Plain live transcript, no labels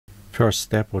First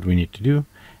step, what we need to do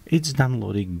is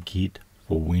downloading Git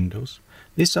for Windows.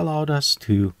 This allowed us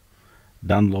to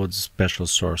download special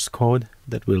source code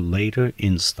that we'll later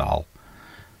install.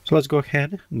 So let's go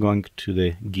ahead, going to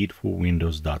the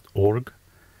gitforwindows.org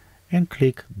and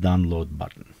click download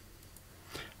button.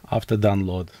 After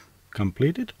download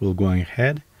completed, we'll go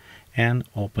ahead and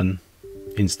open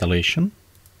installation.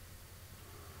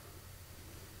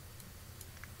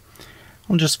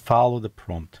 I'll just follow the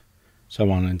prompt. So I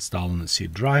want to install on the C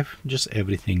drive, just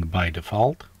everything by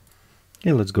default.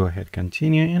 Okay, let's go ahead,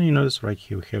 continue. And you notice right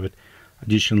here we have it,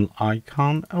 additional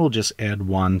icon. I will just add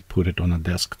one, put it on a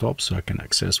desktop so I can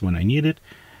access when I need it.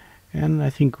 And I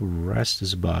think rest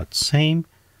is about same.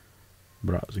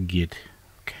 Browse Git.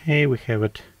 Okay, we have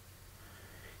it.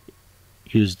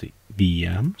 Use the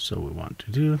VM, so we want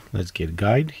to do. Let's get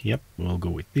guide. Yep, we'll go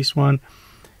with this one.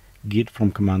 Git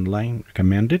from command line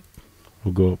recommended.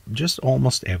 We'll go just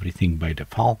almost everything by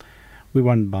default. We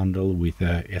want bundle with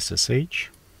SSH.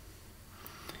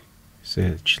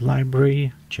 SSH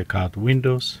library, check out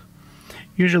Windows.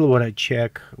 Usually what I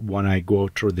check when I go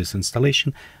through this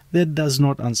installation, that does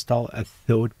not install a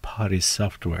third-party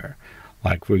software,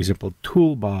 like for example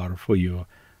toolbar for your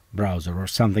browser or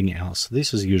something else.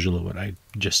 This is usually what I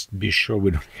just be sure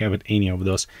we don't have it, any of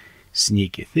those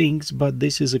sneaky things, but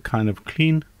this is a kind of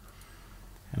clean.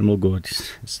 And we'll go to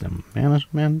system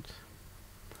management.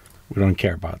 We don't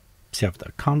care about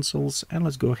safety consoles, and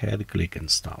let's go ahead and click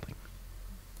installing.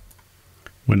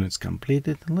 When it's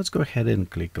completed, let's go ahead and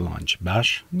click launch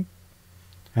bash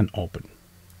and open.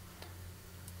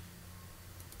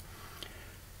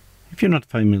 If you're not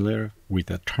familiar with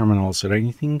the terminals or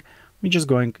anything, we're just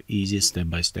going easy step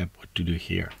by step what to do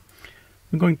here.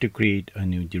 We're going to create a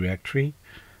new directory,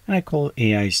 and I call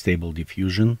AI Stable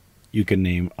Diffusion. You can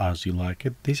name as you like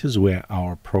it. This is where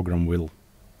our program will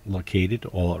locate it,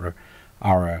 or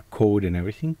our code and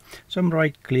everything. So I'm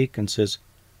right click and says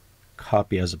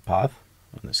copy as a path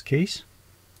in this case.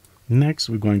 Next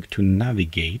we're going to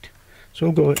navigate. So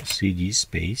we'll go cd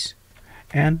space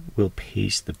and we'll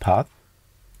paste the path.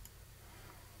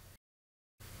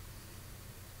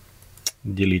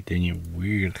 Delete any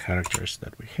weird characters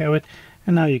that we have it.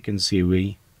 And now you can see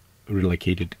we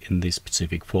relocated in this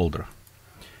specific folder.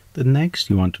 The next,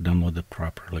 you want to download the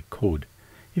proper code.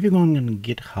 If you're going on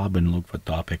GitHub and look for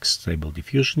topics Stable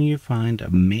Diffusion, you find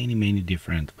many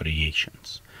different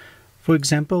variations. For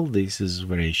example, this is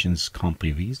variations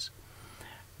CompiVis,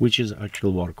 which is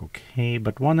actually work okay,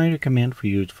 but one I recommend for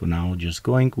you for now, just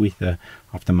going with the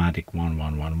automatic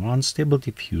 1111 Stable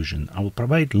Diffusion. I will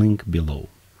provide link below.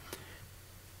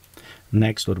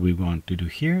 Next, what we want to do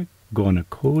here, go on a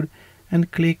code and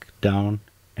click down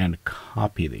and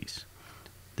copy this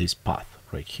path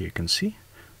right here, you can see.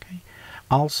 Okay.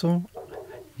 Also,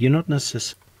 you not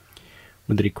necessarily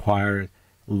would require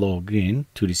login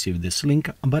to receive this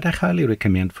link, but I highly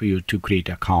recommend for you to create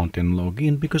an account and log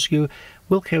in, because you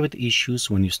will have issues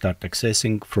when you start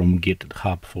accessing from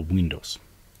GitHub for Windows.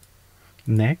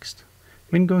 Next,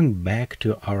 when going back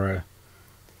to our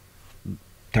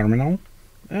terminal,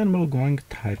 and we're going to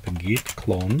type git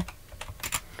clone.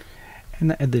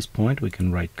 And at this point, we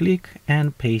can right click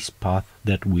and paste path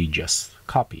that we just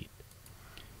copied.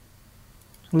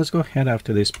 So let's go ahead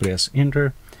after this, press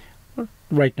enter.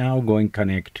 Right now, going to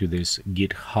connect to this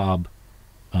GitHub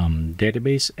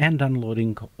database and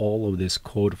downloading all of this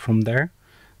code from there,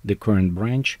 the current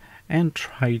branch, and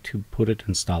try to put it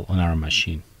install on our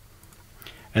machine.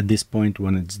 At this point,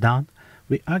 when it's done,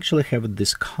 we actually have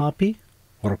this copy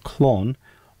or clone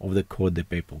of the code that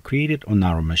people created on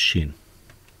our machine.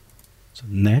 So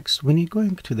next, when you're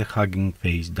going to the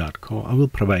huggingface.co, I will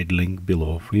provide link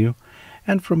below for you.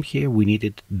 And from here, we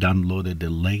needed downloaded the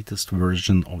latest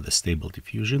version of the Stable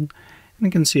Diffusion. And you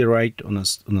can see right on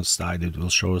the side, it will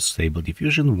show Stable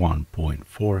Diffusion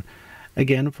 1.4.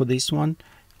 Again, for this one,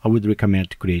 I would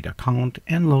recommend to create an account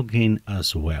and log in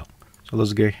as well. So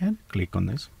let's go ahead, click on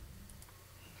this.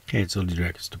 Okay, it's all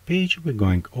directs to page. We're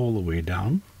going all the way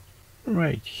down.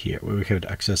 Right here, where we have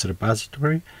the access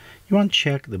repository. You want to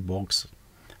check the box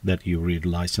that you read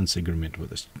license agreement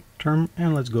with this term,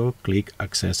 and let's go click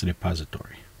access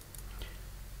repository.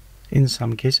 In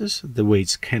some cases, the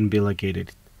weights can be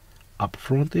located up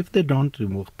front. If they don't, we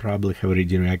will probably have a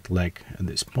redirect like at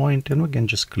this point, and we can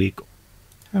just click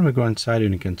and we go inside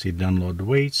and you can see download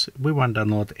weights. We want to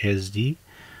download SD,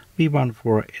 we want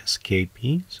for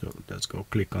SKP, so let's go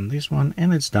click on this one,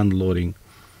 and it's downloading.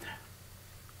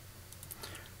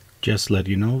 Just let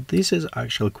you know, this is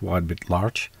actually quite a bit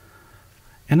large,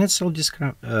 and it's all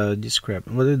described.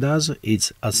 What it does,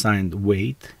 it's assigned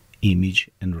weight, image,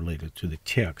 and related to the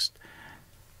text.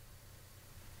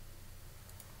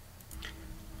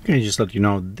 Okay, just let you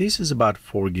know, this is about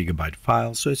 4 GB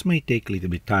file, so it may take a little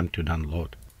bit time to download.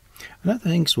 Another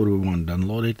thing is what we want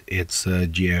downloaded, it's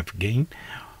GF Gain,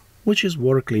 which is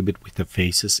work a little bit with the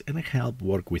faces and help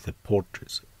work with the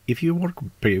portraits. If you work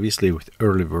previously with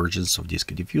early versions of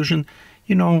Stable Diffusion,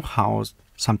 you know how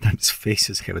sometimes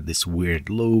faces have this weird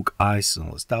look, eyes and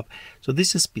all that stuff. So this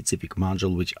is a specific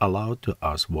module which allowed to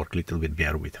us work a little bit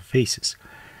better with the faces.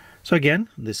 So again,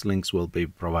 these links will be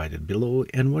provided below.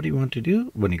 And what you want to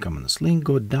do when you come on this link,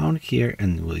 go down here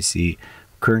and we'll see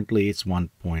currently it's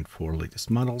 1.4 latest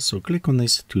model. So click on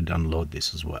this to download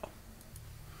this as well.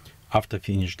 After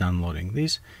finish downloading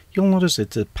this, you'll notice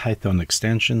it's a Python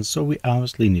extension. So we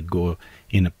obviously need to go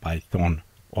in a Python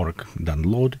org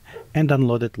download and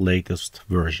download it latest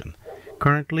version.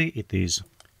 Currently it is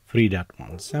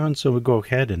 3.17. So we go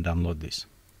ahead and download this.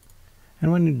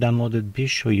 And when you download it, be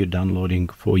sure you're downloading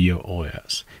for your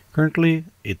OS. Currently,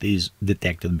 it is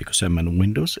detected because I'm on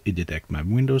Windows. It detects my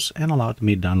Windows and allowed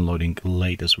me downloading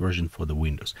latest version for the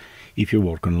Windows. If you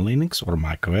work on Linux or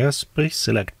Mac OS, please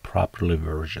select properly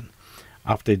version.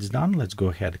 After it's done, let's go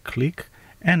ahead and click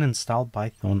and install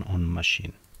Python on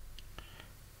machine.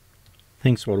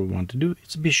 Things what we want to do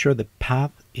is be sure the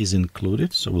path is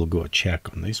included. So we'll go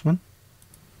check on this one.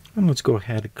 And let's go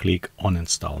ahead and click on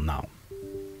install now.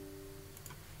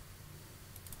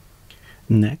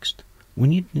 Next, we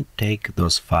need to take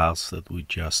those files that we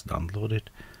just downloaded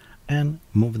and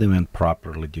move them in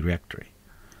properly directory.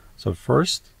 So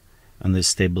first, on the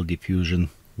Stable Diffusion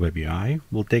web UI,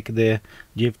 we'll take the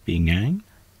GFP gang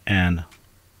and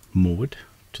move it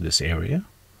to this area.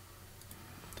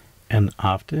 And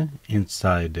after,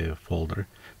 inside the folder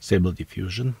Stable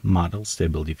Diffusion, model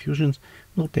Stable Diffusions,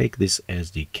 we'll take this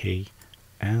SDK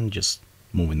and just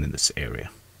move it in this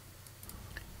area.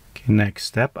 Okay, next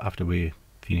step, after we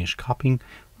finish copying,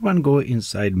 we want to go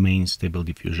inside main Stable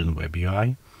Diffusion web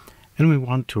UI and we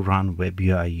want to run web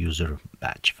UI user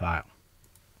batch file.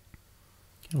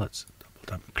 Okay, let's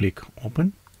double click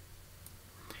open.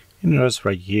 And notice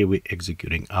right here we're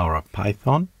executing our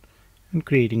Python and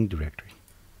creating directory.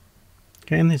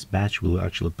 Okay, and this batch will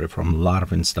actually perform a lot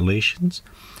of installations,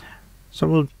 so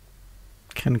we'll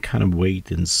can kind of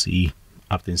wait and see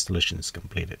after installation is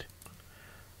completed.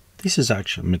 This is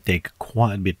actually may take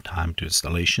quite a bit of time to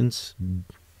installations.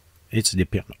 It's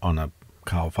depend on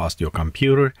how fast your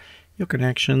computer, your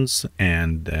connections,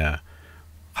 and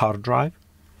hard drive.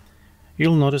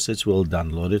 You'll notice it will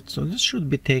download it. So this should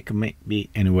be take maybe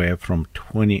anywhere from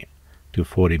 20 to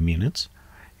 40 minutes.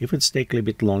 If it's take a little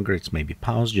bit longer, it's maybe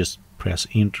pause. Just press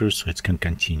enter so it can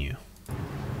continue.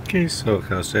 Okay, so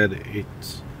as I said,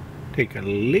 it's take a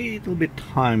little bit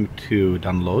time to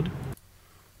download.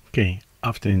 Okay.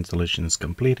 After installation is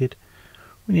completed,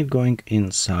 we need going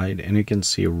inside and you can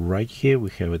see right here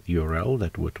we have a URL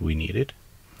that what we needed,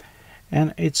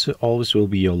 and it's always will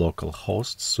be your local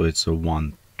host, so it's a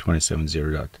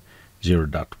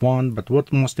 127.0.0.1, but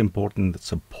what most important,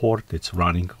 the port it's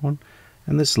running on,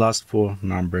 and this last 4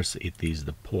 numbers, it is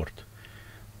the port,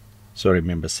 so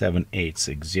remember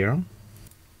 7860.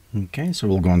 Okay, so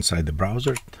we'll go inside the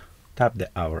browser, tap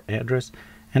our address,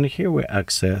 and here we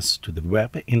access to the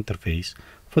web interface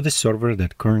for the server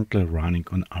that currently running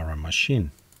on our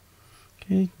machine.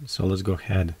 Okay, so let's go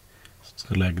ahead,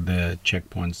 select the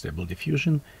checkpoint Stable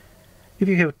Diffusion. If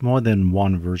you have more than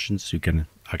one versions, you can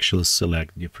actually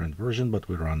select different version, but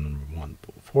we run on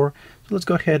 1.4. So let's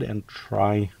go ahead and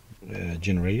try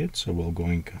generate it. So we'll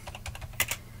going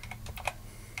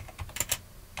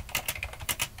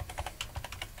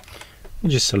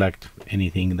we'll just select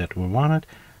anything that we wanted.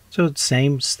 So it's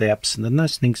same steps. The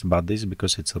nice things about this,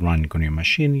 because it's running on your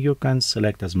machine, you can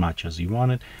select as much as you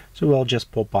want it. So we'll just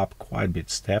pop up quite a bit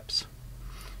steps.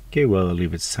 Okay, we'll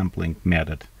leave it sampling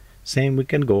method same. We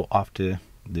can go after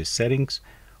the settings.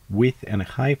 Width and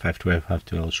height, 512,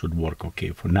 512 should work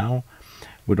okay for now.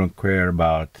 We don't care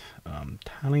about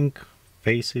tiling,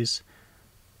 faces,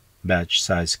 batch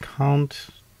size count.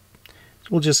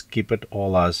 So we'll just keep it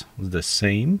all as the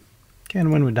same. Okay,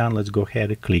 and when we're done, let's go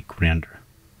ahead and click render.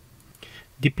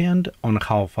 Depend on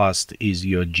how fast is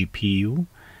your GPU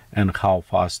and how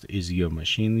fast is your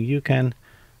machine. You can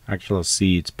actually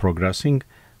see it's progressing.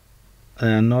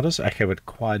 Notice I have it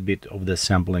quite a bit of the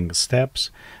sampling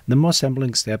steps. The more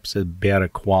sampling steps, the better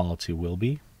quality will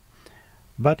be.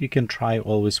 But you can try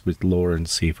always with lower and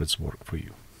see if it's work for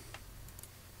you.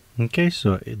 Okay,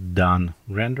 so it's done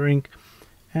rendering.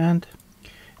 And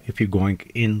if you're going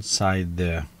inside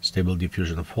the Stable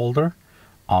Diffusion folder,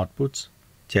 outputs,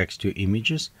 text to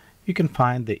images, you can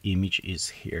find the image is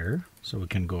here. So we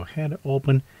can go ahead,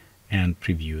 open and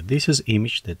preview. This is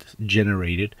image that's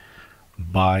generated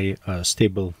buy a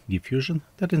Stable Diffusion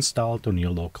that installed on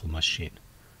your local machine.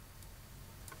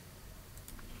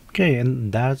 Okay,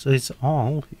 and that is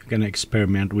all. You can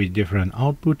experiment with different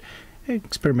output,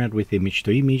 experiment with image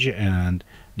to image and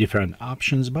different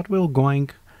options, but we're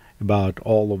going about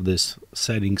all of these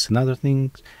settings and other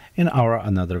things in our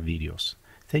another videos.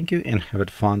 Thank you and have a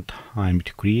fun time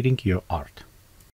to creating your art.